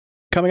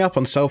Coming up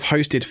on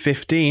Self-Hosted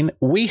 15,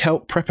 we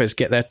help preppers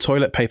get their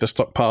toilet paper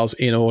stockpiles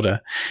in order.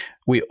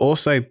 We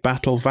also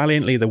battle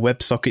valiantly the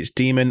WebSockets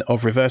demon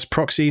of reverse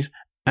proxies,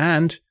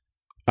 and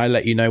I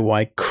let you know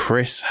why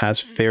Chris has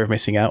fear of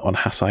missing out on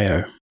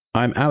Hass.io.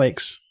 I'm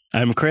Alex.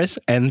 I'm Chris,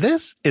 and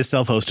this is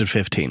Self-Hosted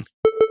 15.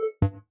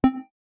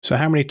 So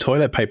how many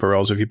toilet paper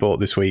rolls have you bought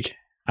this week?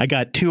 I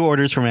got 2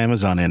 orders from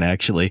Amazon in,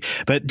 actually,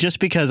 but just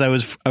because I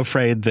was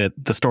afraid that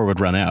the store would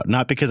run out,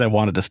 not because I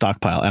wanted to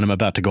stockpile, and I'm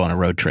about to go on a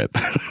road trip.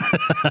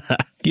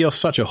 You're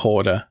such a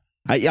hoarder.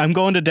 I'm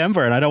going to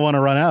Denver, and I don't want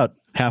to run out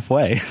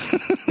halfway.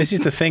 This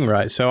is the thing,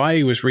 right? So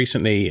I was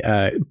recently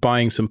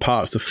buying some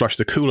parts to flush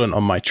the coolant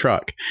on my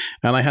truck,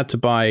 and I had to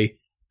buy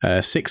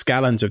 6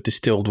 gallons of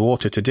distilled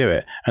water to do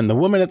it. And the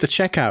woman at the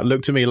checkout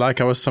looked at me like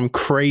I was some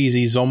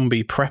crazy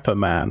zombie prepper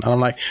man. And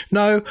I'm like,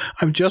 no,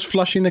 I'm just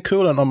flushing the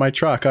coolant on my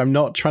truck. I'm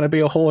not trying to be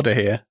a hoarder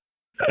here.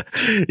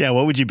 Yeah,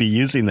 what would you be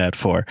using that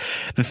for?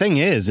 The thing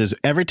is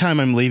every time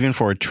I'm leaving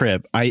for a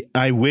trip,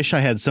 I wish I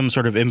had some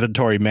sort of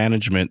inventory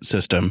management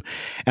system.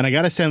 And I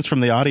got a sense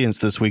from the audience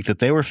this week that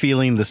they were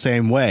feeling the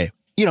same way.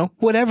 You know,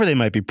 whatever they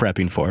might be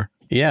prepping for.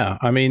 Yeah,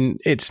 I mean,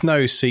 it's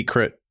no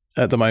secret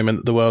at the moment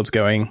that the world's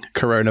going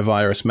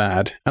coronavirus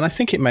mad. And I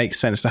think it makes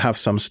sense to have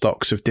some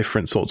stocks of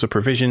different sorts of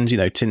provisions, you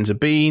know, tins of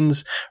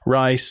beans,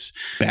 rice,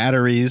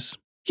 batteries.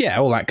 Yeah,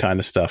 all that kind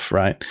of stuff,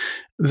 right?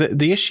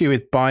 The issue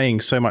with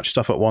buying so much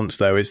stuff at once,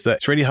 though, is that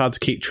it's really hard to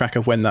keep track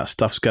of when that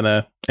stuff's going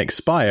to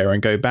expire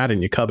and go bad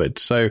in your cupboard.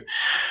 So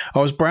I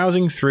was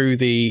browsing through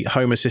the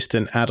Home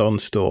Assistant add-on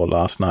store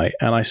last night,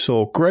 and I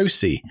saw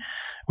Grocy,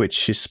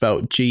 which is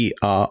spelled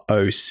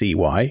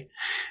Grocy.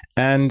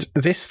 And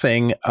this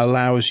thing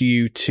allows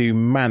you to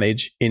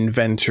manage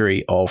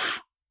inventory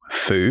of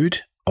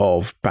food,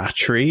 of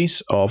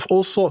batteries, of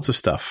all sorts of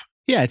stuff.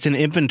 Yeah, it's an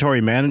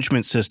inventory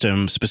management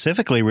system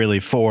specifically really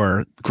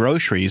for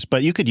groceries,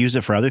 but you could use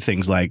it for other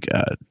things like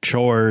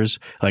chores,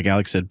 like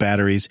Alex said,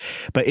 batteries.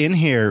 But in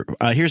here,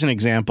 here's an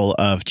example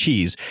of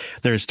cheese.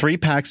 There's 3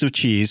 packs of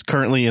cheese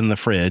currently in the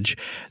fridge.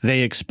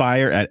 They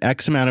expire at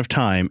X amount of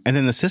time. And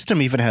then the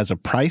system even has a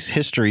price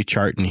history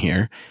chart in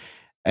here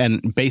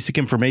and basic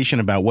information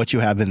about what you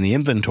have in the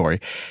inventory.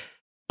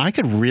 I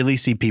could really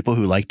see people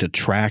who like to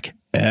track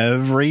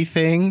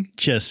everything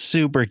just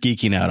super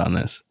geeking out on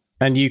this.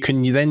 And you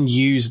can then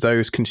use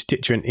those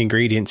constituent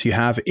ingredients you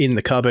have in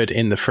the cupboard,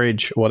 in the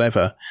fridge,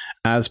 whatever,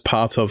 as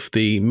part of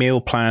the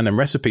meal plan and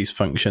recipes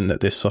function that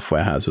this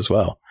software has as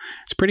well.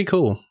 It's pretty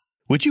cool.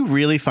 Would you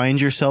really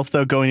find yourself,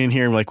 though, going in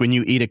here, like when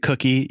you eat a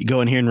cookie, you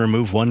go in here and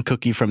remove 1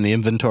 cookie from the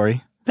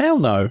inventory? Hell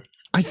no.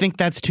 I think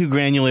that's too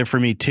granular for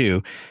me,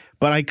 too.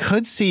 But I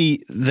could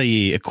see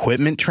the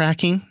equipment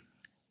tracking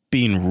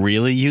being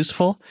really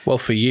useful. Well,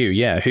 for you,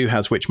 yeah. Who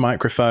has which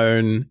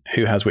microphone,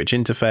 who has which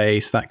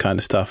interface, that kind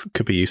of stuff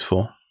could be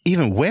useful.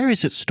 Even where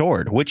is it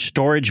stored? Which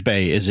storage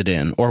bay is it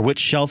in? Or which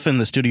shelf in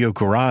the studio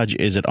garage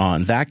is it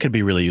on? That could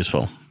be really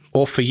useful.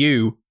 Or for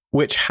you,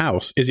 which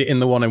house? Is it in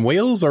the one in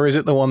wheels or is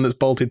it the one that's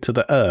bolted to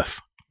the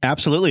earth?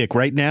 Absolutely. Like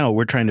right now,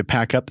 we're trying to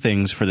pack up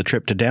things for the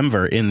trip to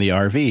Denver in the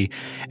RV.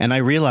 And I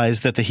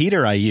realized that the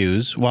heater I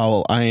use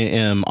while I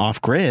am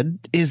off grid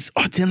it's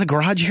in the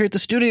garage here at the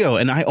studio.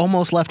 And I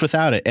almost left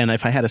without it. And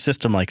if I had a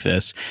system like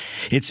this,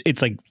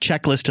 it's like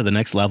checklist to the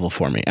next level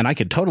for me. And I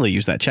could totally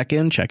use that check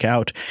in, check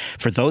out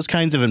for those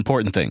kinds of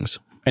important things.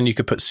 And you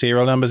could put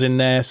serial numbers in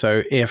there.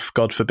 So if,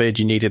 God forbid,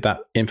 you needed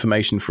that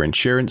information for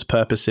insurance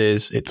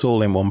purposes, it's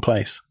all in one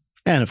place.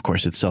 And of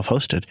course, it's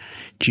self-hosted,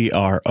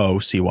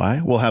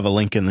 Grocy. We'll have a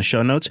link in the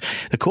show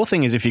notes. The cool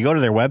thing is if you go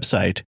to their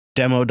website,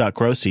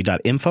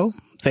 demo.grocy.info,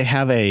 they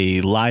have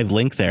a live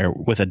link there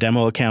with a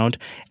demo account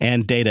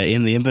and data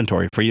in the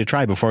inventory for you to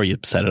try before you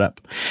set it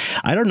up.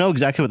 I don't know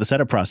exactly what the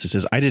setup process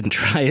is. I didn't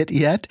try it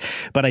yet,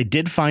 but I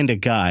did find a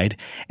guide.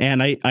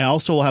 And I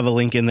also will have a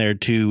link in there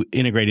to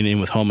integrating in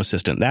with Home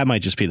Assistant. That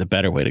might just be the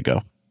better way to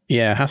go.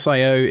 Yeah,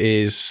 Hass.io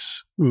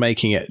is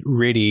making it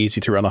really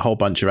easy to run a whole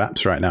bunch of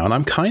apps right now. And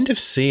I'm kind of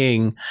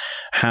seeing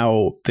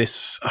how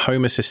this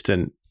Home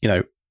Assistant,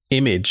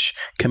 image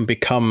can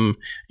become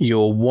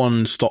your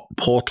one-stop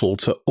portal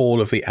to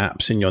all of the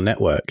apps in your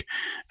network.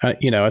 I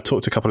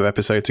talked a couple of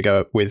episodes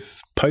ago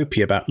with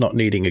Popey about not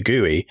needing a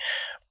GUI,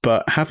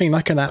 but having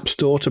like an app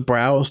store to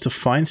browse to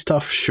find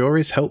stuff sure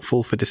is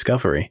helpful for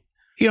discovery.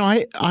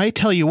 I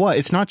tell you what,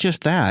 it's not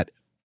just that.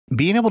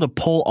 Being able to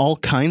pull all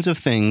kinds of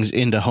things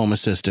into Home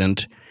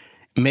Assistant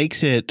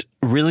makes it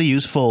really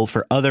useful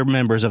for other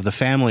members of the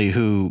family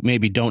who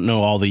maybe don't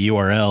know all the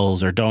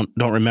URLs or don't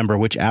remember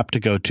which app to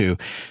go to.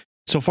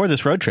 So for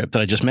this road trip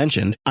that I just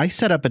mentioned, I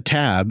set up a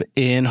tab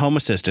in Home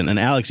Assistant. And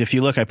Alex, if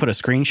you look, I put a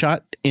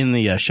screenshot in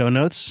the show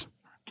notes.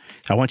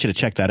 I want you to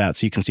check that out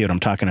so you can see what I'm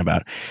talking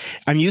about.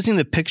 I'm using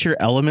the Picture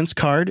Elements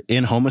card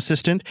in Home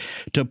Assistant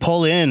to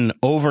pull in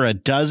over a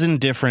dozen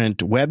different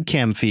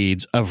webcam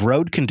feeds of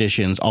road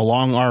conditions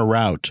along our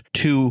route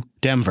to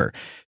Denver.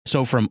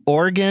 So from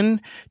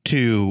Oregon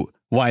to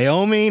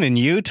Wyoming and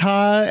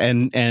Utah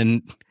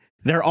and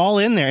They're all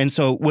in there. And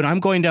so when I'm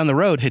going down the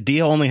road,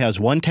 Hadia only has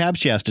one tab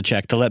she has to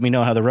check to let me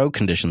know how the road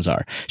conditions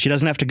are. She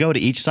doesn't have to go to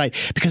each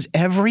site because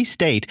every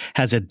state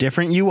has a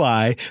different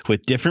UI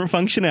with different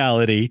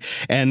functionality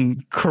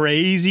and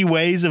crazy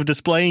ways of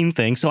displaying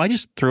things. So I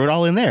just threw it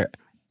all in there.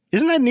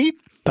 Isn't that neat?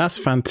 That's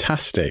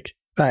fantastic.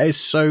 That is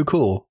so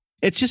cool.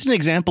 It's just an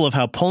example of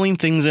how pulling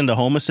things into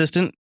Home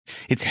Assistant,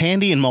 it's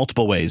handy in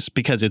multiple ways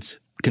because it's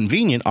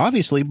convenient,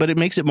 obviously, but it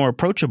makes it more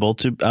approachable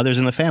to others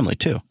in the family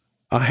too.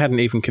 I hadn't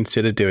even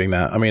considered doing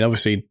that. I mean,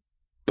 obviously,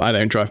 I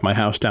don't drive my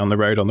house down the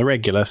road on the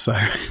regular, so...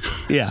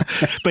 Yeah,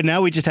 but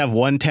now we just have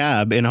one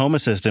tab in Home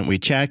Assistant. We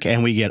check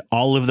and we get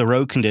all of the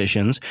road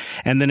conditions.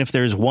 And then if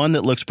there's one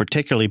that looks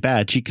particularly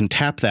bad, she can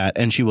tap that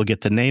and she will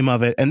get the name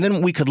of it. And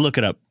then we could look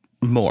it up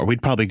more.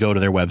 We'd probably go to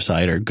their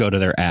website or go to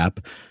their app.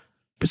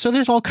 So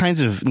there's all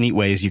kinds of neat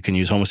ways you can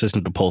use Home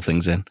Assistant to pull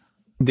things in.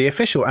 The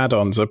official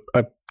add-ons are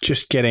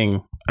just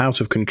getting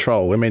out of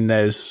control. I mean,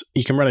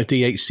 you can run a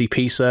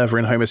DHCP server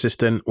in Home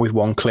Assistant with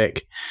one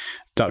click,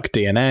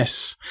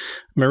 DuckDNS,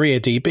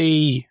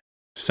 MariaDB,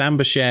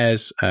 Samba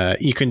shares.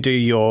 You can do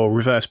your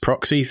reverse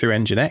proxy through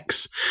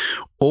Nginx,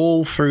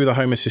 all through the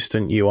Home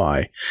Assistant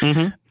UI.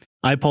 Mm-hmm.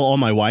 I pull all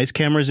my Wyze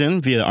cameras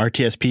in via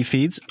RTSP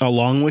feeds.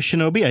 Along with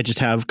Shinobi, I just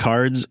have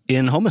cards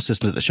in Home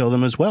Assistant that show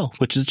them as well,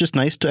 which is just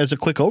nice as a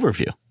quick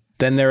overview.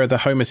 Then there are the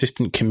Home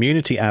Assistant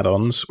community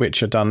add-ons,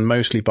 which are done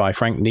mostly by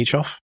Frank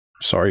Nichoff.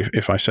 Sorry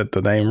if I said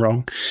the name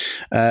wrong.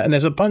 And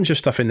there's a bunch of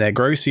stuff in there.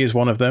 Grossi is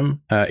one of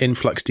them.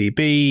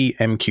 InfluxDB,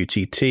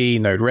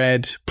 MQTT,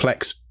 Node-RED,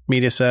 Plex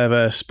Media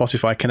Server,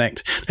 Spotify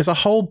Connect. There's a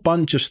whole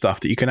bunch of stuff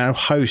that you can now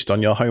host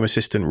on your Home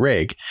Assistant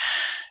rig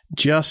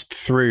just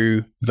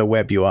through the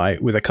web UI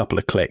with a couple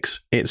of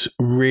clicks. It's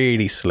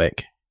really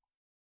slick.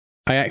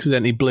 I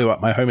accidentally blew up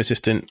my Home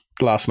Assistant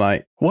last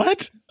night.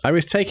 What? I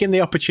was taking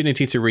the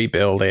opportunity to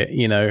rebuild it,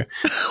 you know.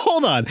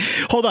 Hold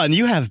on.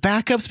 You have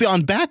backups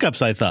beyond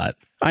backups, I thought.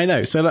 I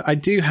know. So look, I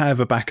do have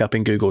a backup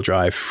in Google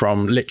Drive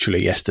from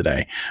literally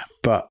yesterday,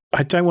 but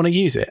I don't want to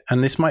use it.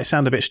 And this might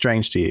sound a bit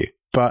strange to you,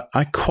 but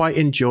I quite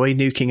enjoy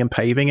nuking and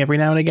paving every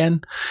now and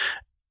again.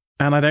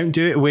 And I don't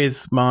do it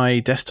with my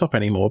desktop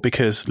anymore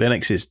because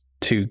Linux is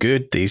too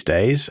good these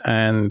days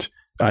and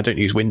I don't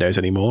use Windows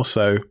anymore,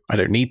 so I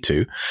don't need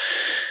to.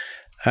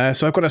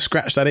 So I've got to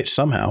scratch that itch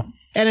somehow.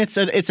 And it's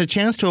a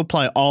chance to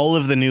apply all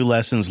of the new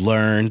lessons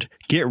learned,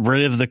 get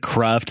rid of the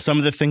cruft, some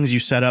of the things you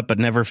set up but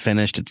never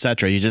finished,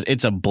 etc.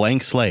 It's a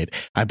blank slate.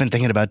 I've been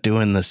thinking about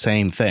doing the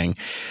same thing,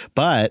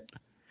 but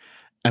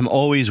I'm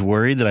always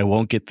worried that I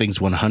won't get things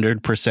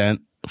 100%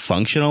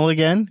 functional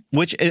again,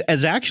 which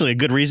is actually a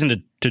good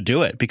reason to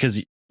do it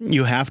because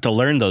you have to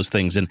learn those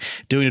things, and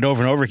doing it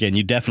over and over again,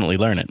 you definitely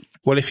learn it.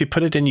 Well, if you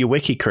put it in your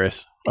wiki,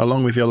 Chris,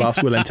 along with your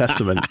last will and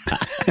testament.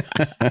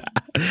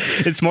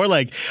 It's more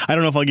like, I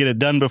don't know if I'll get it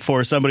done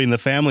before somebody in the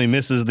family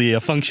misses the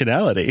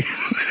functionality.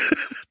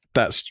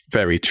 That's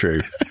very true.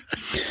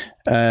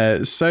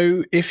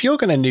 So if you're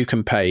going to nuke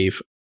and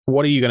pave,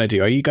 what are you going to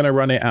do? Are you going to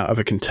run it out of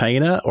a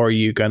container, or are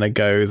you going to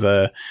go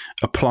the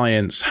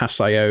appliance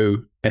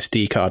Hass.io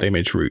SD card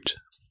image route?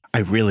 I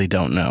really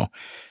don't know.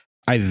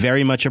 I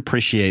very much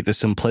appreciate the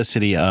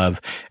simplicity of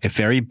a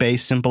very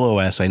base, simple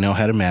OS I know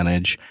how to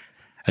manage,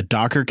 a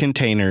Docker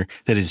container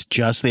that is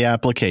just the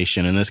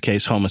application, in this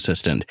case, Home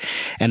Assistant,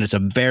 and it's a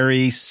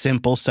very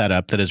simple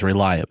setup that is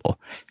reliable.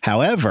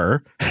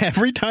 However,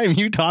 every time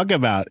you talk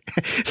about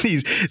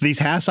these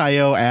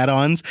Hass.io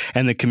add-ons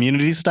and the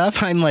community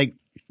stuff, I'm like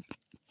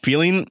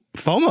feeling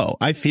FOMO.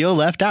 I feel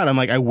left out. I'm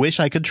like, I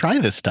wish I could try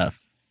this stuff.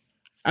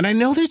 And I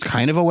know there's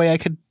kind of a way I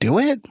could do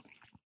it,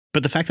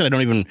 but the fact that I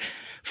don't even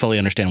fully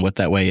understand what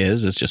that way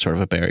is just sort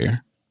of a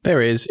barrier.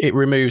 There is. It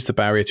removes the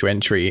barrier to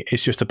entry.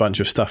 It's just a bunch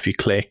of stuff you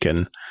click,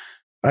 and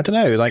I don't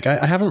know, like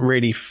I haven't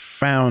really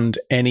found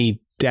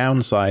any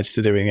downsides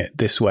to doing it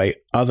this way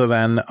other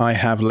than I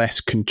have less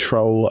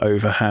control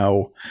over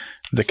how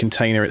the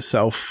container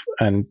itself,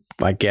 and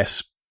I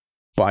guess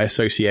by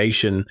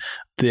association,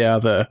 the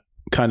other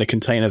kind of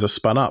containers are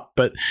spun up,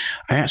 but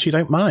I actually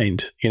don't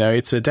mind. You know,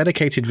 it's a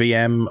dedicated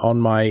VM on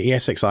my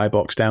ESXi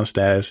box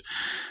downstairs,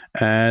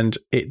 and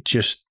it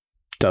just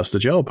does the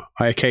job.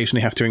 I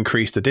occasionally have to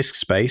increase the disk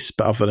space,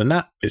 but other than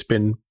that, it's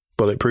been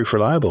bulletproof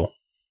reliable.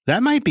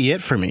 That might be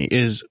it for me,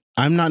 is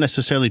I'm not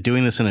necessarily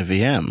doing this in a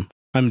VM.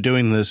 I'm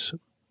doing this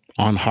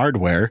on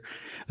hardware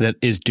that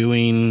is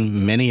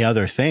doing many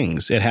other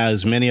things. It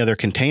has many other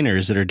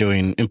containers that are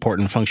doing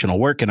important functional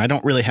work, and I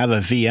don't really have a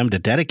VM to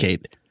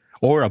dedicate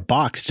or a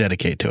box to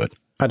dedicate to it.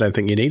 I don't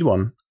think you need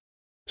one.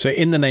 So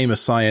in the name of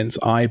science,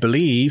 I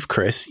believe,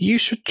 Chris, you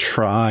should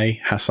try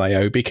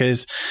Hass.io,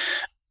 because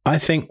I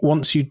think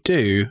once you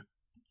do,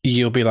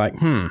 you'll be like,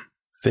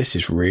 this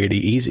is really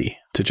easy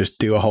to just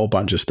do a whole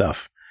bunch of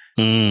stuff.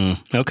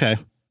 Okay.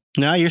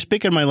 Now you're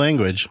speaking my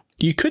language.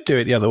 You could do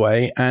it the other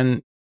way.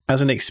 And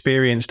as an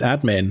experienced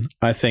admin,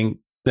 I think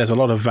there's a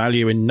lot of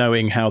value in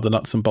knowing how the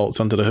nuts and bolts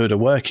under the hood are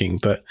working.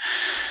 But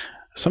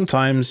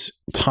sometimes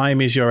time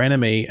is your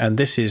enemy, and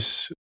this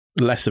is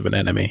less of an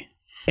enemy.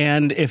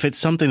 And if it's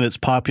something that's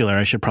popular,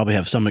 I should probably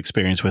have some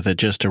experience with it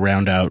just to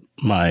round out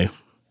my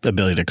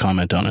ability to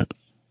comment on it.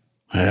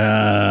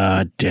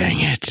 Dang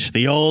it.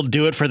 The old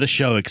do it for the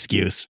show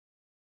excuse.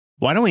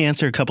 Why don't we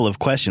answer a couple of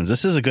questions?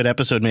 This is a good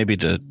episode maybe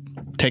to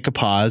take a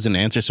pause and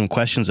answer some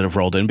questions that have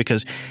rolled in,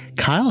 because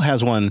Kyle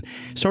has one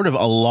sort of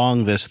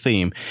along this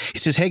theme. He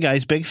says, hey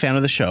guys, big fan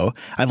of the show.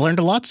 I've learned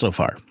a lot so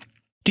far.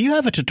 Do you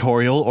have a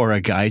tutorial or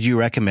a guide you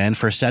recommend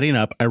for setting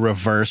up a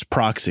reverse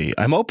proxy?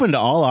 I'm open to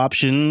all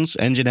options,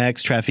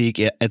 Nginx,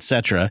 Trafic,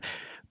 etc.,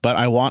 but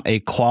I want a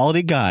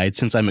quality guide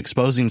since I'm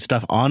exposing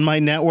stuff on my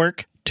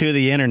network to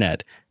the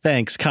internet.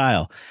 Thanks,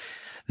 Kyle.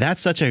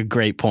 That's such a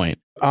great point.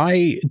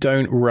 I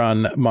don't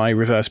run my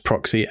reverse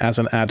proxy as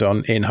an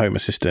add-on in Home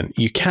Assistant.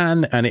 You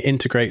can, and it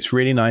integrates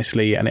really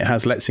nicely, and it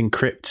has Let's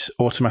Encrypt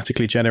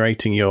automatically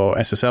generating your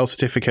SSL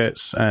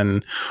certificates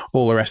and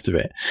all the rest of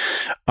it.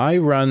 I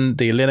run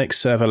the Linux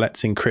server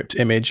Let's Encrypt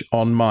image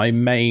on my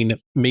main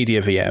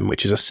media VM,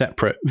 which is a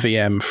separate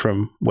VM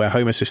from where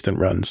Home Assistant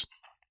runs.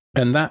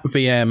 And that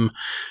VM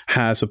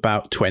has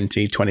about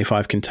 20,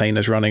 25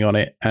 containers running on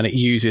it, and it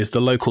uses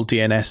the local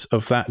DNS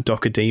of that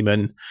Docker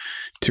daemon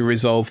to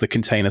resolve the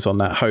containers on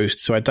that host.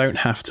 So I don't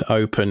have to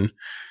open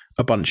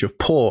a bunch of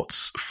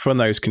ports from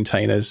those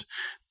containers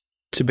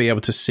to be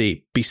able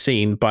to be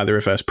seen by the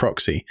reverse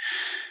proxy.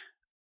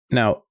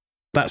 Now,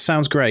 that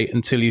sounds great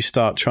until you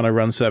start trying to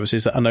run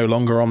services that are no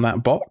longer on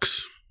that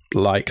box,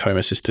 like Home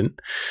Assistant.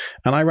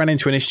 And I ran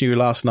into an issue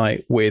last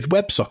night with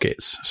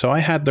WebSockets. So I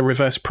had the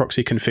reverse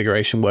proxy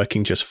configuration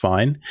working just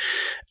fine.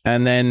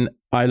 And then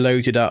I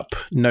loaded up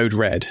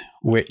Node-RED,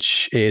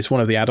 which is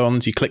one of the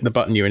add-ons. You click the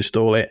button, you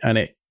install it, and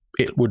it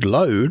would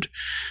load.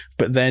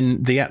 But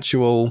then the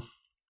actual,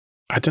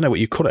 I don't know what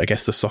you call it, I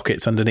guess the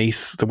sockets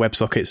underneath the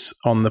WebSockets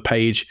on the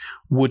page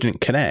wouldn't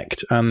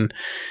connect. And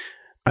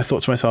I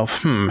thought to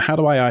myself, how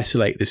do I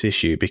isolate this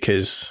issue?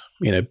 Because,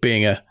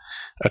 being a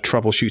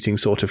troubleshooting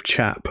sort of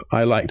chap,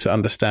 I like to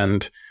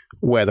understand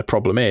where the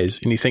problem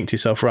is. And you think to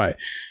yourself, right,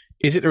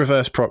 is it the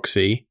reverse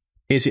proxy?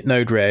 Is it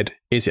Node-RED?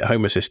 Is it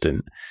Home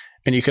Assistant?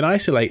 And you can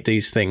isolate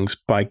these things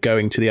by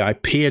going to the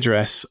IP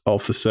address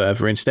of the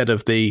server instead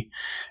of the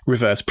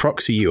reverse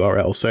proxy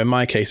URL. So in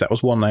my case, that was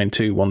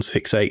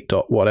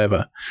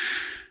 192.168.whatever.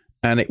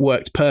 And it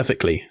worked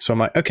perfectly. So I'm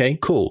like, okay,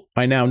 cool.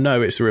 I now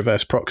know it's the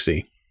reverse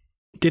proxy.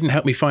 Didn't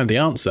help me find the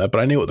answer, but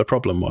I knew what the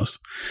problem was.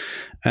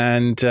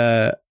 And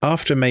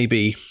after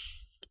maybe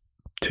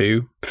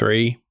 2,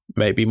 3,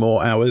 maybe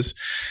more hours,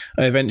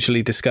 I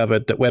eventually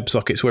discovered that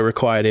WebSockets were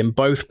required in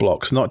both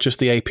blocks, not just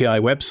the API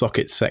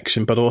WebSockets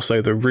section, but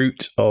also the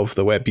root of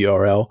the web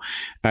URL.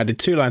 Added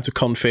 2 lines of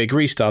config,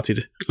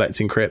 restarted Let's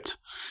Encrypt,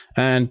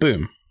 and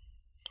boom,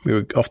 we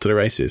were off to the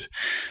races.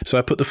 So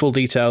I put the full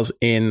details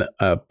in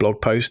a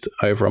blog post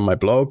over on my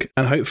blog,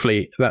 and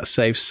hopefully that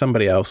saves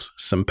somebody else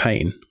some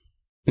pain.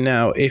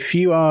 Now, if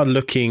you are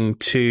looking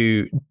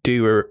to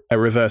do a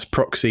reverse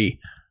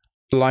proxy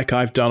like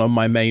I've done on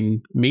my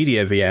main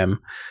media VM,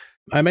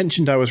 I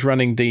mentioned I was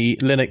running the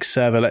Linux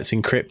server Let's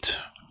Encrypt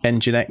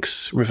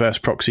Nginx reverse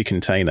proxy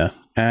container.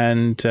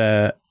 And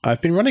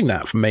I've been running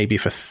that for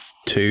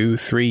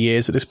 2-3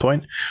 years at this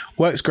point.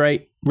 Works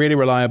great, really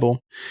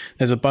reliable.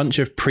 There's a bunch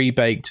of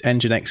pre-baked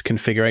Nginx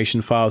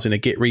configuration files in a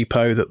Git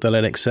repo that the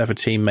Linux server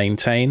team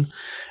maintain.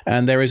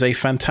 And there is a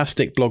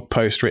fantastic blog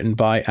post written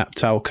by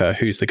Aptalka,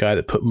 who's the guy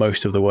that put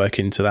most of the work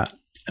into that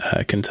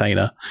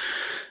container.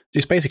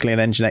 It's basically an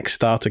Nginx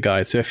starter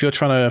guide. So if you're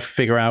trying to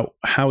figure out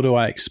how do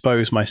I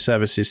expose my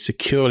services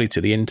securely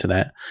to the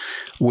internet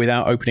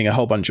without opening a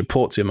whole bunch of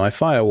ports in my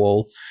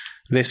firewall,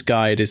 this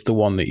guide is the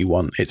one that you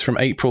want. It's from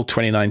April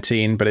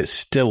 2019, but it's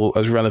still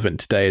as relevant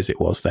today as it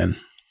was then.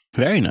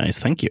 Very nice.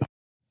 Thank you.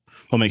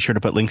 We'll make sure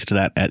to put links to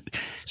that at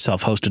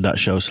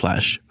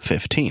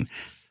selfhosted.show/15.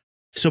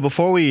 So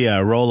before we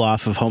roll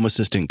off of Home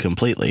Assistant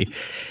completely,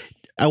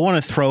 I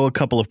want to throw a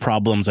couple of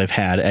problems I've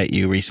had at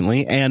you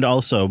recently, and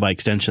also by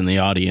extension the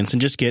audience,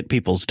 and just get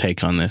people's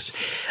take on this.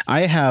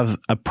 I have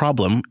a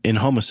problem in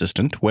Home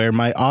Assistant where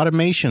my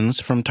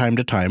automations from time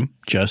to time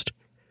just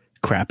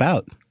crap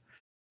out.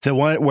 The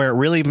one where it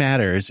really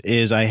matters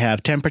is I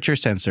have temperature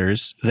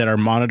sensors that are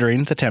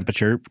monitoring the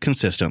temperature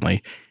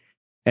consistently.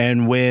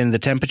 And when the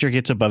temperature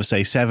gets above,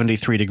 say,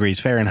 73 degrees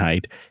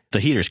Fahrenheit, the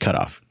heater's cut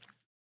off.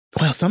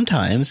 Well,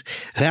 sometimes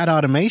that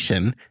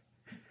automation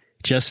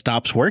just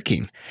stops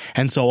working.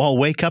 And so I'll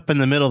wake up in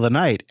the middle of the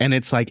night and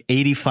it's like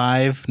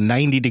 85,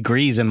 90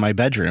 degrees in my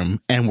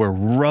bedroom and we're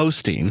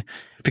roasting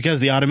because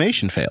the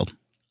automation failed.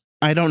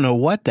 I don't know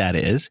what that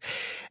is.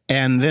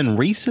 And then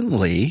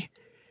recently,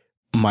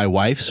 my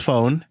wife's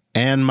phone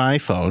and my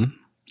phone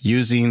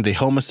using the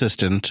Home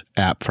Assistant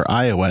app for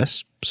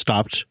iOS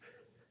stopped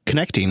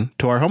connecting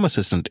to our Home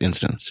Assistant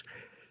instance.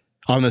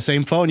 On the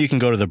same phone, you can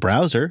go to the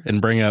browser and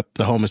bring up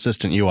the Home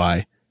Assistant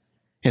UI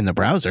in the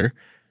browser,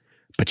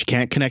 but you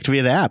can't connect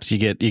via the apps. You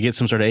get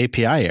some sort of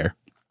API error.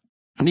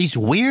 These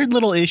weird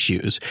little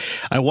issues,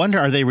 I wonder,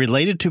 are they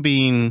related to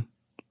being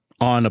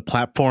on a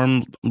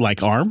platform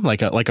like ARM,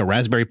 like a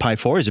Raspberry Pi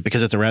 4? Is it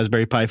because it's a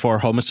Raspberry Pi 4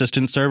 Home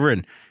Assistant server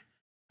and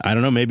I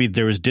don't know, maybe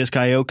there was disk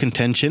I/O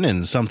contention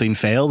and something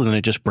failed and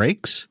it just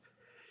breaks?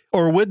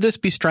 Or would this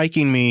be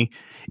striking me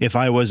if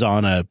I was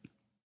on a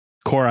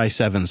Core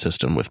i7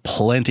 system with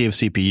plenty of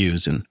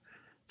CPUs and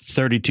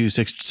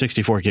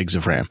 64 gigs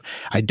of RAM.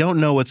 I don't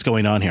know what's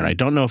going on here. I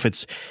don't know if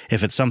it's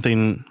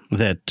something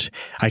that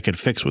I could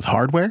fix with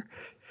hardware,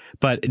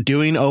 but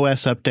doing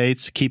OS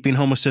updates, keeping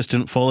Home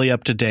Assistant fully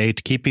up to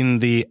date, keeping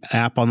the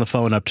app on the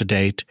phone up to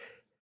date,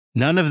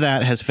 none of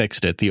that has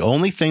fixed it. The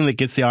only thing that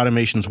gets the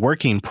automations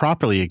working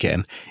properly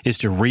again is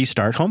to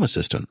restart Home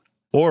Assistant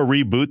or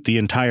reboot the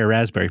entire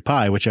Raspberry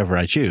Pi, whichever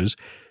I choose.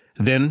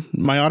 Then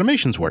my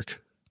automations work.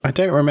 I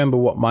don't remember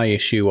what my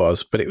issue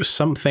was, but it was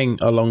something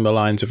along the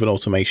lines of an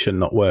automation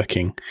not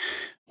working.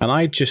 And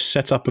I just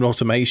set up an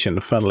automation,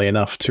 funnily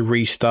enough, to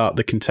restart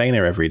the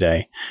container every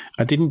day.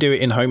 I didn't do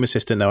it in Home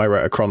Assistant, though. I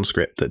wrote a cron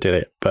script that did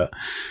it. But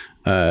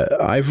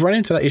I've run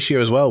into that issue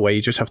as well, where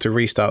you just have to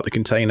restart the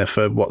container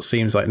for what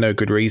seems like no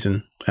good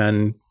reason.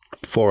 And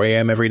 4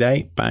 a.m. every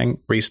day,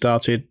 bang,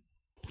 restarted.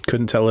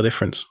 Couldn't tell the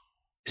difference.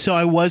 So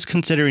I was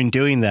considering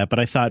doing that, but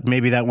I thought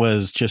maybe that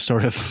was just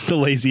sort of the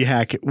lazy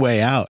hack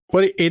way out.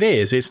 Well, it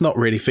is. It's not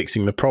really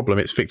fixing the problem.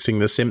 It's fixing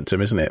the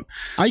symptom, isn't it?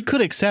 I could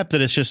accept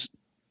that it's just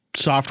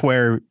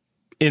software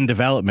in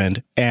development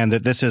and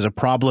that this is a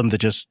problem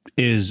that just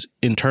is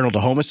internal to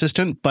Home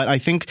Assistant. But I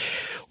think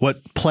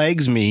what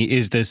plagues me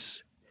is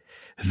this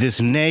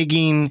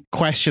nagging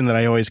question that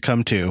I always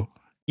come to.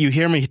 You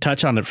hear me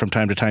touch on it from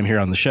time to time here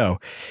on the show.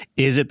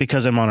 Is it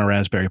because I'm on a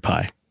Raspberry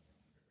Pi?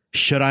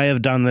 Should I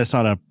have done this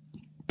on a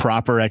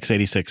proper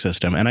x86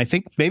 system? And I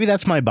think maybe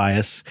that's my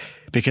bias,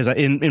 because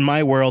in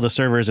my world, a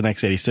server is an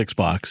x86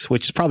 box,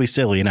 which is probably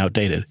silly and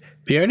outdated.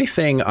 The only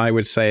thing I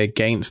would say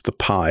against the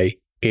Pi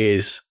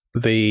is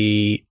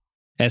the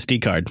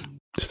SD card.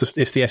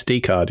 It's the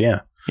SD card, yeah.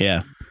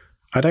 Yeah.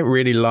 I don't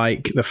really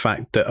like the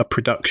fact that a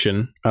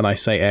production, and I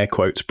say air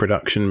quotes,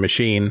 production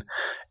machine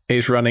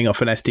is running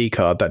off an SD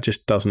card. That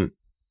just doesn't.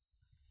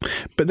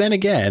 But then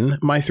again,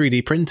 my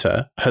 3D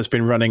printer has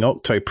been running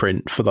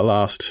Octoprint for the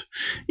last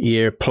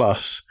year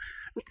plus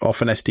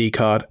off an SD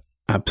card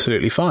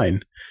absolutely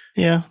fine.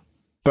 Yeah.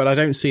 But I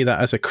don't see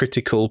that as a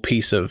critical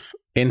piece of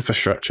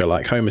infrastructure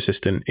like Home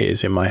Assistant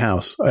is in my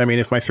house. I mean,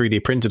 if my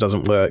 3D printer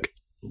doesn't work,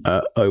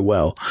 oh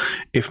well.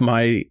 If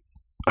my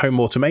home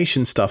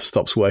automation stuff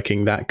stops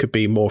working, that could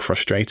be more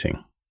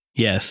frustrating.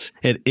 Yes,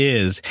 it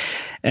is.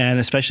 And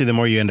especially the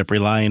more you end up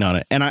relying on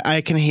it. And I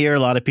can hear a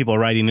lot of people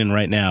writing in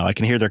right now. I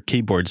can hear their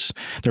keyboards,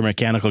 their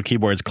mechanical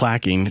keyboards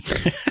clacking,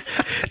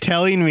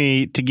 telling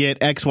me to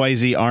get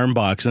XYZ ARM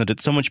box and that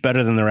it's so much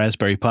better than the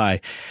Raspberry Pi.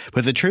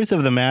 But the truth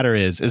of the matter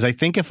is I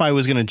think if I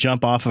was going to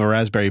jump off of a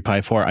Raspberry Pi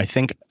 4, I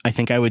think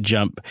I would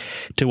jump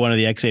to one of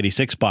the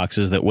x86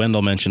 boxes that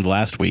Wendell mentioned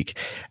last week.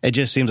 It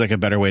just seems like a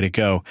better way to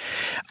go.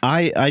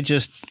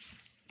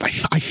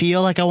 I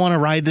feel like I want to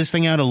ride this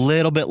thing out a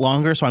little bit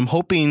longer, so I'm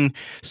hoping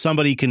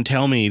somebody can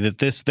tell me that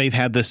they've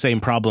had the same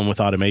problem with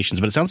automations,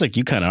 but it sounds like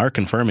you kind of are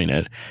confirming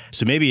it.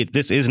 So maybe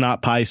this is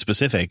not Pi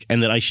specific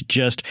and that I should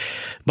just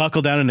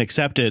buckle down and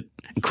accept it,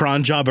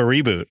 cron job a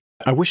reboot.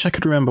 I wish I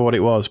could remember what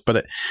it was,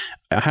 but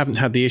I haven't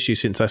had the issue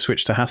since I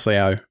switched to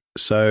Haseo,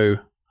 so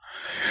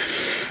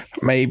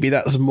maybe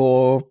that's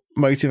more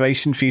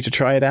motivation for you to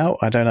try it out.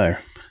 I don't know.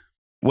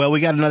 Well,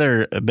 we got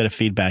another bit of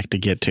feedback to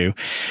get to.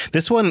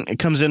 This one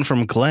comes in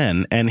from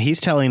Glenn, and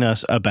he's telling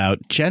us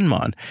about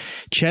GenMon.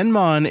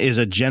 GenMon is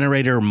a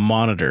generator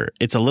monitor.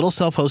 It's a little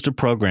self-hosted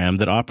program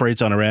that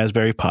operates on a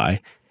Raspberry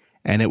Pi,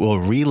 and it will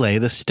relay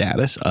the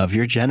status of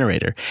your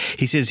generator.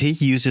 He says he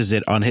uses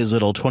it on his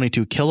little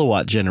 22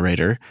 kilowatt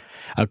generator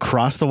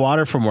across the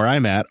water from where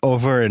I'm at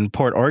over in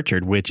Port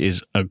Orchard, which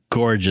is a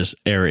gorgeous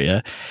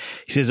area.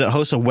 He says it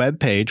hosts a web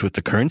page with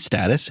the current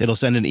status. It'll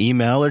send an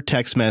email or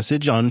text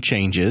message on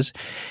changes.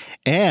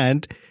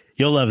 And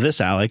you'll love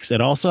this, Alex. It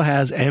also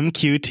has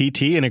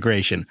MQTT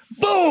integration.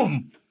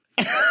 Boom!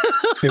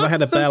 If I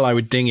had a bell, I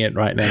would ding it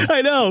right now.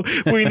 I know.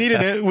 We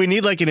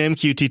need like an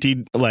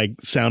MQTT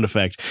like sound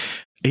effect.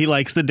 He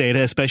likes the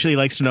data, especially he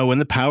likes to know when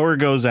the power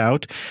goes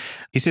out.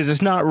 He says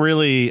it's not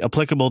really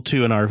applicable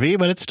to an RV,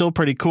 but it's still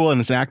pretty cool, and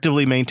it's an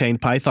actively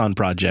maintained Python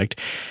project.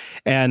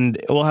 And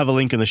we'll have a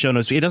link in the show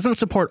notes. It doesn't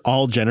support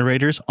all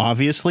generators,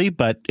 obviously,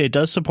 but it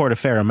does support a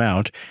fair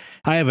amount.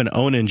 I have an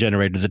Onan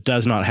generator that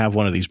does not have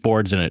one of these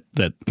boards in it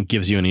that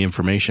gives you any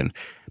information.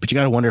 But you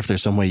got to wonder if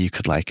there's some way you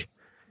could like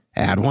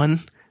add one.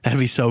 That'd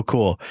be so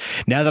cool.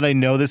 Now that I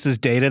know this is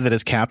data that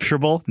is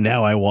capturable,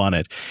 now I want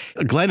it.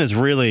 Glenn is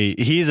really,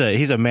 he's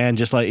a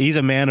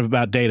man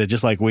about data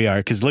just like we are.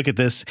 Because look at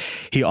this.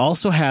 He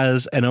also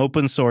has an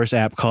open source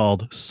app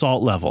called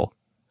Salt Level.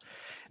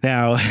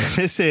 Now,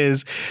 this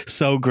is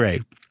so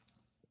great.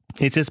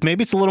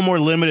 Maybe it's a little more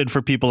limited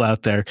for people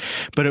out there,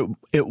 but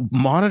it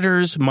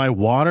monitors my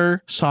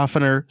water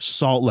softener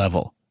salt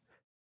level.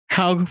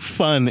 How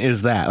fun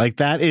is that? Like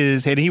that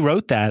is, and he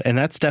wrote that, and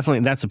that's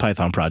a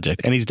Python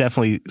project, and he's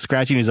definitely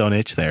scratching his own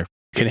itch there.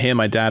 can hear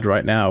my dad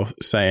right now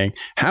saying,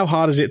 how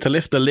hard is it to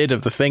lift the lid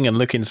of the thing and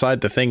look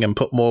inside the thing and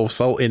put more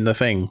salt in the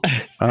thing?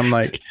 I'm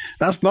like,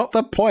 that's not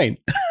the point.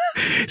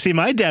 See,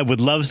 my dad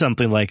would love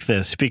something like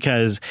this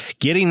because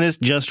getting this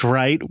just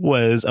right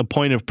was a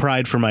point of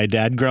pride for my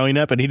dad growing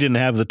up, and he didn't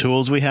have the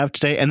tools we have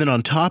today. And then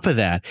on top of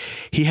that,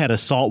 he had a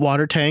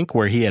saltwater tank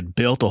where he had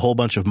built a whole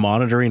bunch of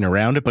monitoring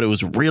around it, but it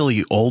was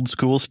really old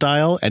school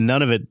style and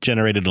none of it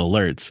generated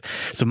alerts.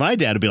 So my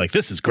dad would be like,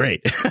 this is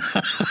great,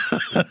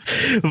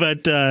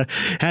 but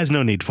has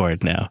no need for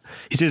it now.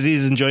 He says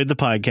he's enjoyed the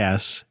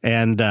podcast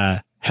and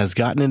has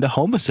gotten into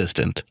Home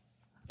Assistant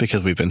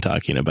because we've been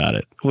talking about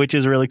it, which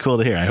is really cool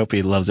to hear. I hope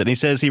he loves it. And he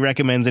says he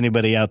recommends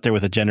anybody out there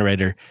with a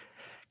generator,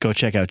 go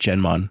check out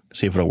Genmon,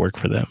 see if it'll work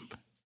for them.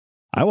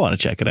 I want to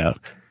check it out.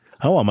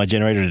 I want my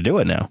generator to do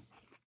it now.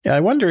 Yeah, I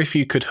wonder if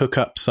you could hook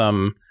up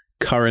some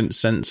current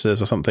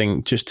sensors or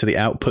something just to the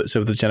outputs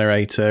of the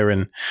generator.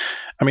 And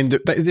I mean,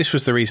 this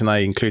was the reason I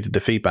included the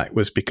feedback,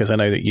 was because I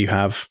know that you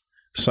have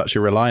such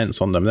a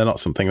reliance on them. They're not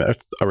something that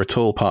are at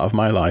all part of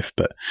my life,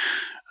 but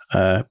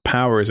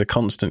power is a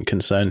constant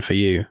concern for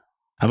you.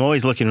 I'm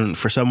always looking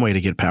for some way to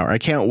get power. I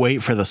can't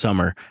wait for the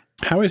summer.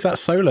 How is that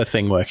solar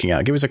thing working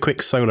out? Give us a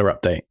quick solar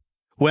update.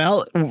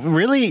 Well,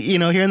 really,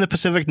 here in the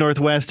Pacific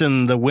Northwest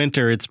in the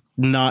winter, it's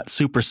not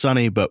super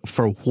sunny, but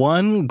for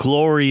one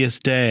glorious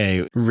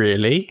day.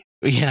 Really?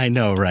 Yeah, I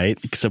know, right?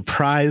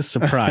 Surprise,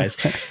 surprise.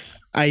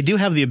 I do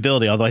have the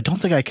ability, although I don't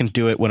think I can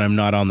do it when I'm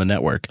not on the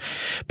network,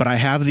 but I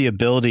have the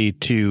ability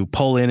to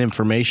pull in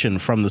information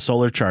from the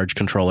solar charge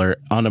controller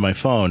onto my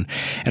phone.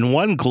 And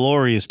one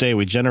glorious day,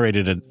 we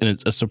generated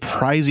a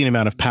surprising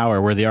amount of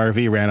power where the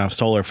RV ran off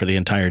solar for the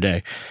entire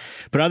day.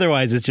 But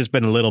otherwise, it's just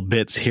been little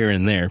bits here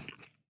and there.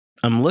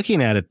 I'm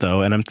looking at it,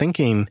 though, and I'm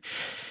thinking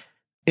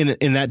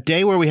in that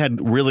day where we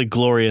had really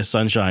glorious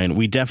sunshine,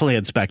 we definitely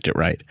had spec'd it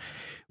right.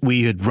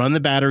 We had run the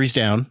batteries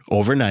down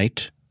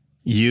overnight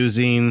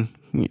using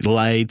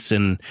lights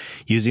and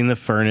using the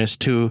furnace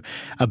to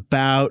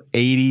about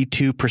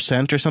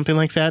 82% or something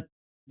like that.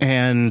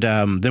 And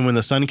then when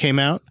the sun came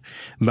out,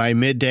 by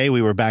midday,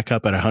 we were back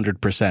up at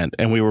 100%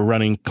 and we were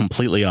running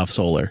completely off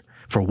solar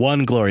for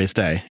one glorious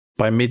day.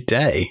 By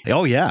midday?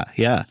 Oh, yeah.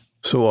 Yeah.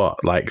 So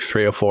what, like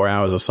 3 or 4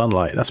 hours of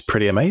sunlight? That's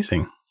pretty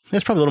amazing.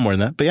 It's probably a little more than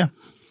that, but yeah,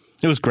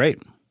 it was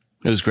great.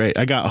 It was great.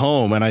 I got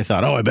home and I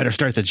thought, I better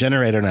start the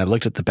generator. And I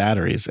looked at the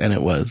batteries and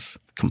it was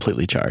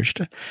completely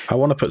charged. I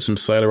want to put some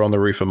solar on the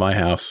roof of my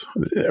house.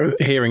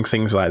 Hearing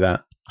things like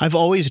that. I've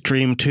always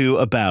dreamed too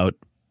about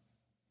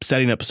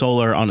setting up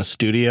solar on a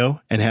studio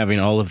and having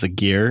all of the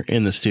gear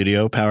in the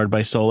studio powered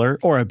by solar,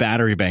 or a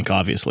battery bank,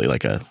 obviously.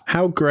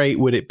 How great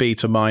would it be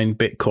to mine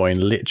Bitcoin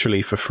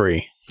literally for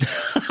free?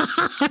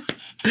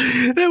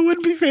 That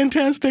would be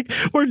fantastic.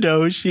 Or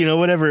Doge,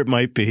 whatever it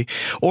might be.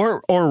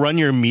 Or run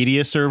your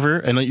media server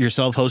and your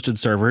self-hosted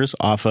servers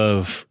off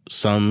of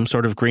some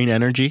sort of green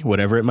energy,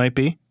 whatever it might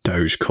be.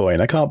 Dogecoin.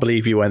 I can't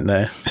believe you went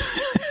there.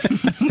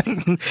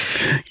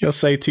 You'll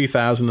say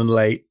 2000 and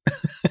late.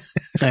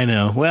 I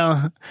know.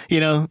 Well,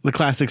 the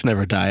classics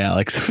never die,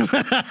 Alex.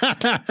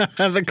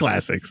 The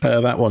classics.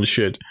 That one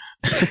should.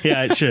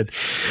 Yeah, it should.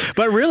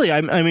 But really,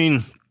 I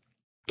mean,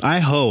 I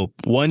hope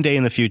one day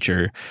in the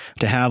future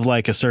to have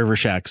like a server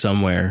shack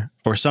somewhere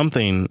or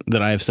something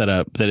that I've set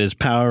up that is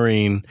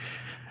powering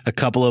a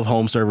couple of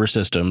home server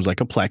systems,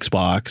 like a Plex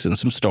box and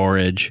some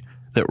storage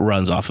that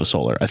runs off of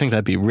solar. I think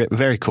that'd be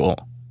very cool.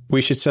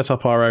 We should set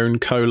up our own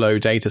colo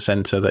data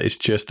center that is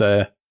just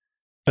a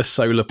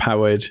solar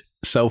powered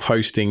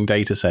self-hosting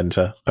data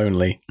center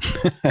only.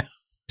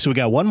 So we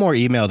got one more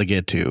email to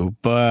get to,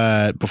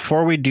 but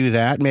before we do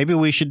that, maybe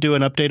we should do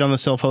an update on the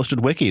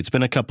self-hosted wiki. It's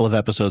been a couple of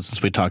episodes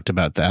since we talked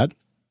about that.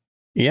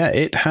 Yeah,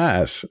 it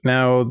has.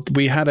 Now,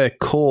 we had a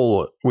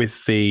call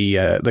with the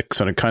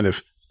sort of kind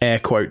of air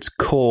quotes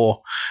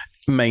core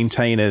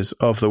maintainers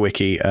of the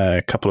wiki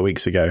a couple of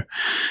weeks ago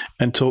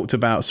and talked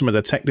about some of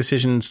the tech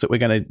decisions that we're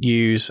going to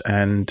use.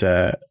 And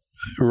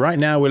right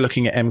now we're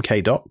looking at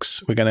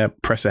MKDocs. We're going to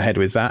press ahead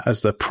with that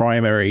as the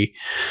primary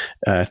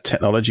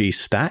technology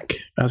stack,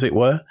 as it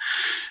were,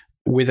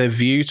 with a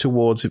view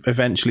towards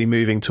eventually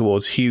moving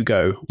towards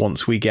Hugo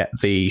once we get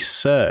the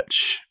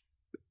search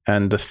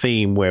and the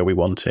theme where we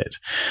want it.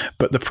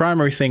 But the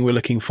primary thing we're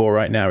looking for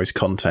right now is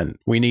content.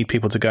 We need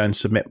people to go and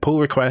submit pull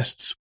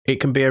requests. It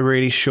can be a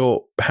really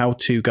short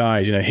how-to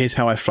guide. Here's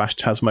how I flash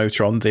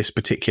Tasmotor on this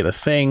particular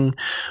thing,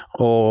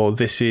 or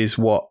this is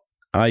what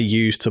I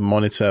use to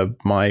monitor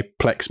my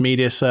Plex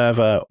media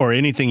server. Or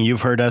anything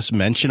you've heard us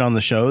mention on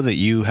the show that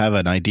you have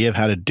an idea of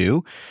how to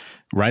do.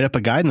 Write up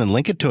a guide and then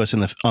link it to us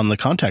on the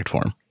contact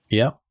form.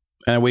 Yeah.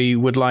 And we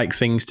would like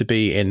things to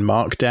be in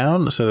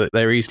Markdown so that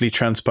they're easily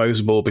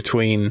transposable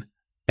between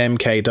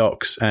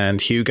MKDocs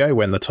and Hugo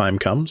when the time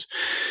comes.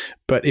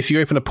 But if you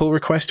open a pull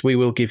request, we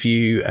will give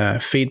you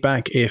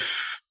feedback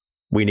if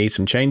we need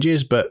some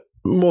changes, but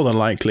more than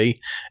likely,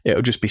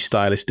 it'll just be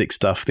stylistic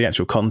stuff, the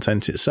actual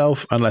content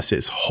itself, unless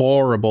it's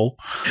horrible.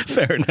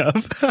 Fair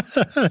enough.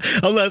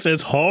 Unless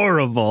it's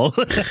horrible.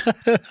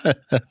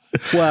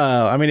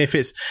 Well, I mean, if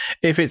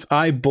it's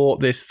I bought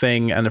this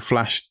thing and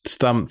flashed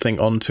something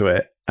onto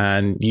it,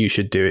 and you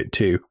should do it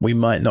too. We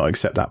might not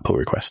accept that pull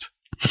request.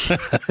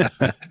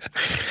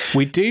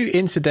 We do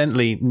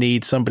incidentally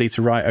need somebody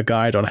to write a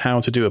guide on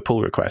how to do a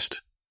pull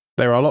request.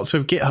 There are lots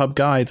of GitHub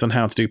guides on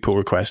how to do pull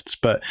requests,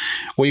 but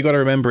what you got to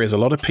remember is a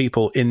lot of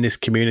people in this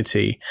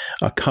community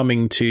are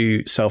coming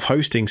to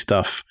self-hosting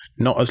stuff,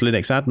 not as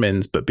Linux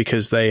admins, but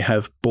because they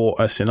have bought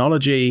a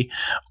Synology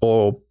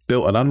or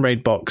built an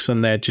Unraid box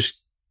and they're just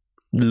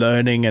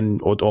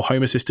learning or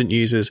Home Assistant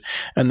users,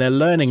 and they're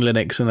learning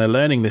Linux and they're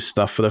learning this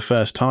stuff for the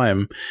first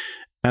time.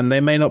 And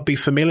they may not be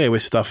familiar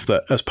with stuff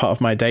that, as part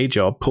of my day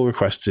job, pull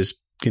requests is,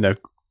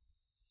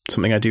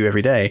 something I do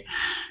every day.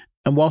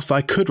 And whilst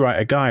I could write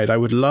a guide, I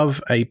would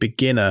love a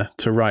beginner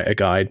to write a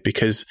guide,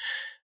 because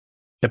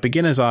a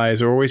beginner's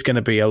eyes are always going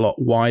to be a lot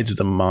wider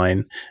than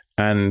mine.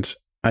 And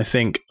I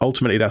think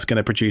ultimately that's going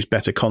to produce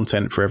better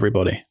content for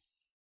everybody.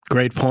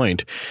 Great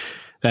point.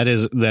 That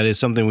is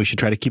something we should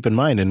try to keep in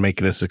mind and make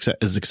this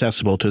as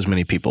accessible to as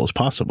many people as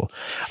possible.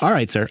 All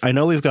right, sir. I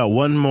know we've got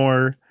one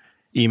more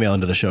email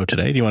into the show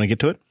today. Do you want to get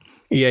to it?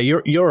 Yeah,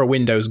 you're a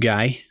Windows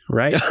guy,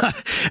 right?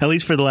 At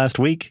least for the last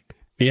week.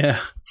 Yeah.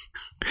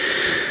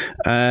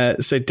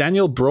 So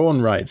Daniel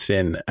Braun writes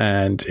in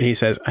and he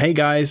says, "Hey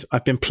guys,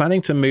 I've been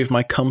planning to move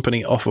my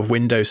company off of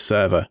Windows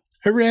Server.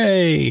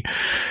 Hooray!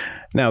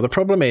 Now, the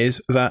problem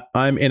is that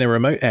I'm in a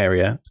remote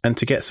area and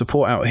to get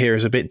support out here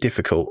is a bit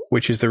difficult,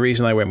 which is the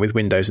reason I went with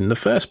Windows in the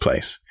first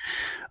place.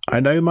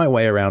 I know my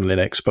way around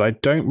Linux, but I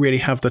don't really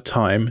have the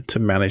time to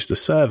manage the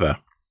server."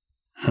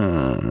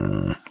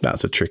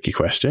 That's a tricky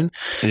question.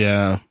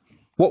 Yeah.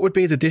 What would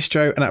be the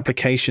distro and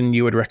application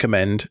you would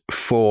recommend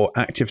for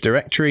Active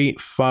Directory,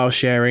 file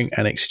sharing,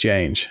 and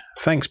Exchange?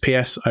 Thanks,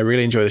 PS. I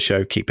really enjoy the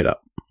show. Keep it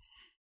up.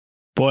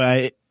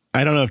 Boy,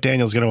 I don't know if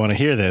Daniel's going to want to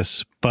hear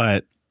this,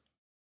 but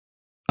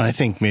I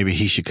think maybe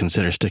he should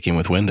consider sticking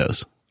with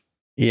Windows.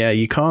 Yeah,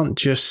 you can't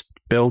just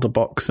build a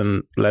box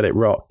and let it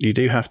rot. You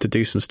do have to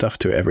do some stuff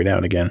to it every now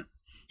and again.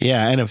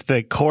 Yeah, and if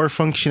the core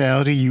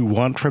functionality you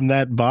want from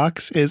that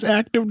box is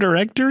Active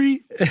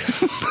Directory,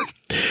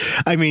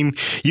 I mean,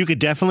 you could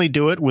definitely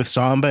do it with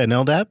Samba and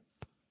LDAP.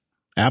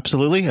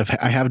 Absolutely.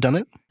 I have done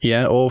it.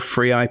 Yeah, or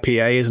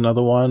FreeIPA is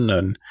another one,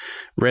 and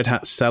Red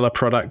Hat seller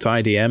product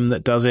IDM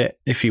that does it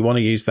if you want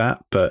to use that.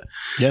 But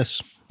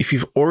yes, if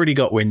you've already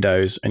got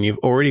Windows and you've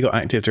already got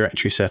Active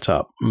Directory set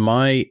up,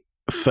 my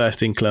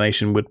first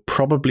inclination would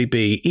probably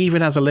be,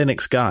 even as a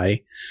Linux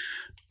guy,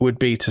 would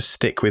be to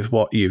stick with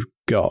what you've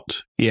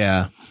got.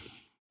 Yeah.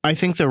 I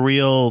think the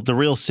real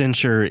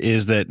cincher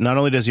is that not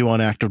only does he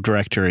want Active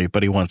Directory,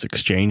 but he wants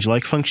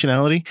Exchange-like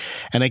functionality.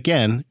 And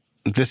again,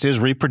 this is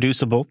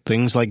reproducible.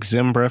 Things like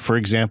Zimbra, for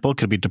example,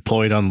 could be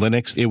deployed on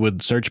Linux. It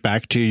would search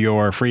back to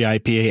your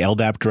FreeIPA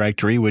LDAP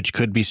directory, which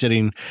could be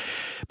sitting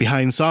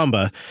behind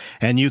Samba,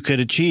 and you could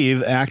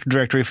achieve Active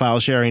Directory file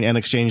sharing and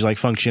Exchange-like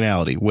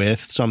functionality with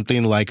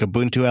something like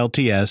Ubuntu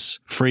LTS,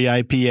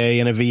 FreeIPA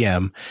in a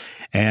VM,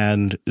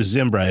 and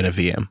Zimbra in a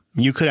VM.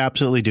 You could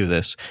absolutely do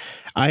this.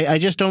 I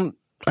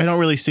don't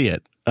really see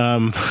it.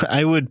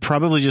 I would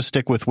probably just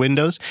stick with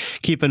Windows.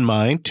 Keep in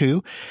mind,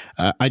 too,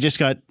 I just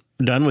got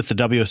done with the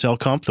WSL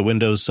Conf, the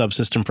Windows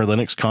Subsystem for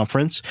Linux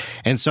conference,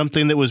 and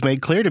something that was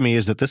made clear to me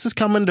is that this is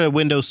coming to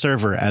Windows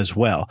Server as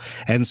well.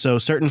 And so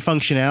certain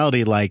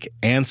functionality like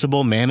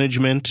Ansible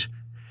management,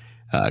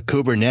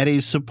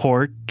 Kubernetes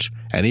support,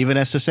 and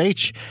even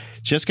SSH,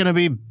 it's just going to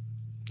be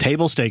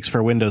table stakes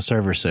for Windows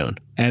Server soon.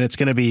 And it's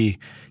going to be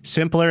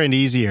simpler and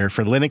easier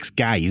for Linux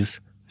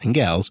guys and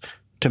gals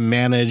to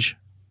manage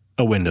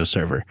a Windows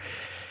Server.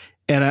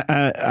 And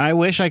I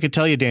wish I could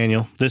tell you,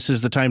 Daniel, this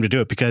is the time to do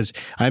it, because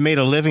I made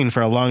a living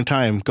for a long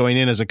time going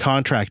in as a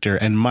contractor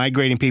and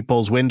migrating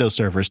people's Windows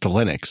servers to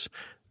Linux.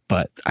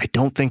 But I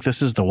don't think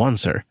this is the one,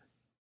 sir.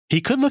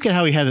 He could look at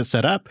how he has it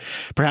set up,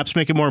 perhaps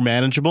make it more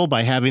manageable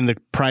by having the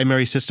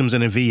primary systems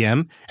in a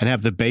VM and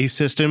have the base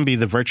system be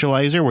the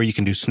virtualizer where you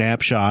can do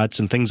snapshots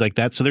and things like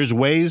that. So there's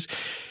ways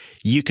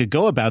you could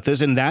go about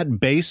this, and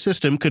that base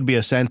system could be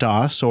a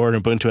CentOS or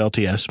an Ubuntu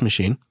LTS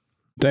machine.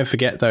 Don't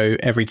forget, though,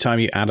 every time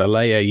you add a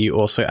layer, you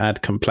also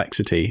add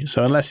complexity.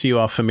 So unless you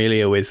are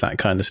familiar with that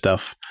kind of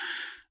stuff,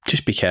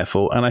 just be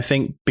careful. And I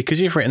think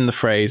because you've written the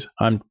phrase,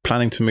 I'm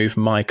planning to move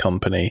my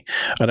company,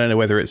 I don't know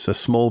whether it's a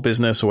small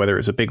business or whether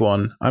it's a big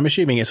one. I'm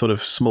assuming it's sort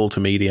of small to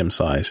medium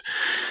size.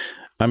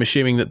 I'm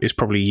assuming that it's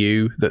probably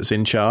you that's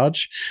in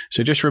charge.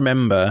 So just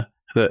remember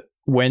that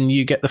when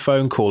you get the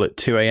phone call at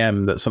 2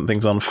 a.m. that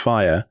something's on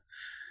fire,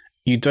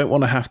 you don't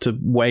want to have to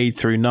wade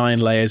through 9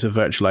 layers of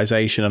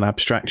virtualization and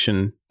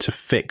abstraction to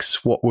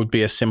fix what would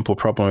be a simple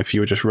problem if you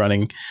were just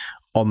running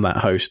on that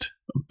host,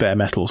 bare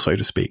metal, so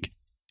to speak.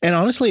 And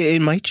honestly,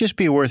 it might just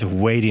be worth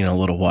waiting a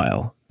little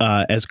while.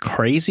 As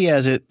crazy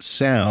as it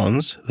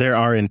sounds, there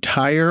are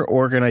entire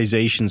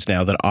organizations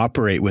now that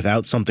operate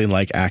without something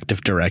like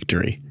Active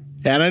Directory.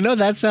 And I know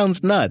that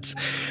sounds nuts,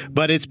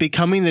 but it's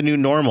becoming the new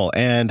normal,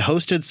 and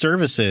hosted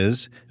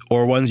services,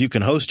 or ones you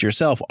can host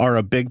yourself, are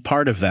a big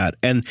part of that.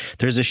 And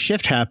there's a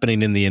shift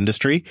happening in the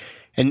industry.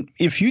 And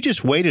if you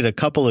just waited a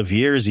couple of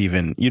years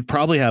even, you'd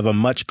probably have a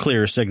much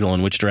clearer signal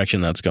in which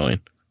direction that's going.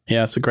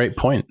 Yeah, that's a great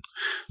point.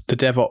 The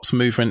DevOps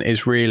movement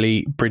is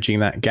really bridging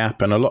that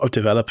gap, and a lot of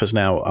developers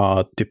now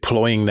are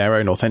deploying their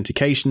own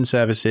authentication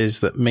services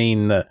that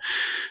mean that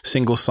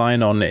single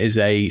sign-on is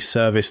a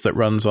service that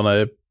runs on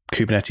a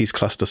Kubernetes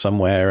cluster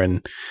somewhere,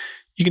 and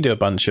you can do a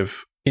bunch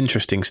of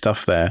interesting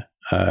stuff there.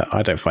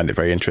 I don't find it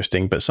very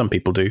interesting, but some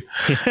people do.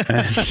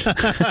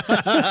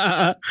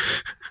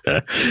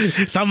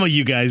 Some of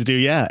you guys do,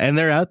 yeah, and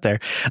they're out there.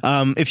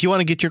 If you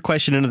want to get your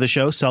question into the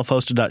show,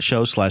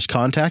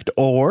 selfhosted.show/contact,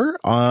 or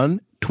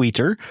on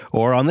Twitter,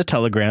 or on the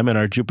Telegram in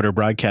our Jupiter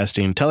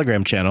Broadcasting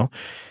Telegram channel,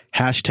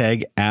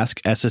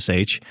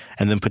 #AskSSH,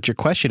 and then put your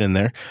question in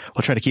there.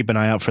 We'll try to keep an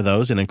eye out for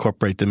those and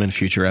incorporate them in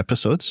future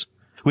episodes.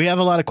 We have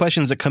a lot of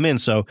questions that come in,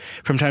 so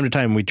from time to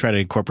time, we try to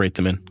incorporate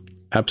them in.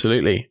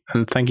 Absolutely.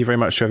 And thank you very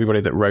much to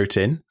everybody that wrote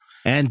in.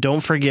 And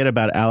don't forget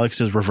about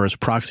Alex's reverse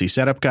proxy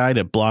setup guide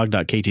at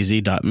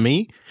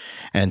blog.ktz.me.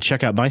 And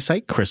check out my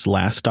site,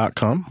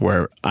 chrislast.com,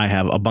 where I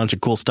have a bunch of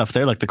cool stuff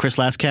there, like the Chris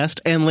Last Cast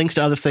and links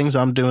to other things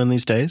I'm doing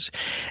these days.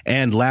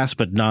 And last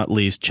but not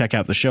least, check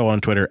out the show on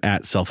Twitter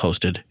at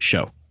self-hosted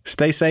show.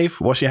 Stay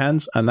safe, wash your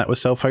hands, and that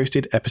was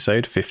Self-Hosted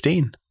episode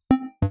 15.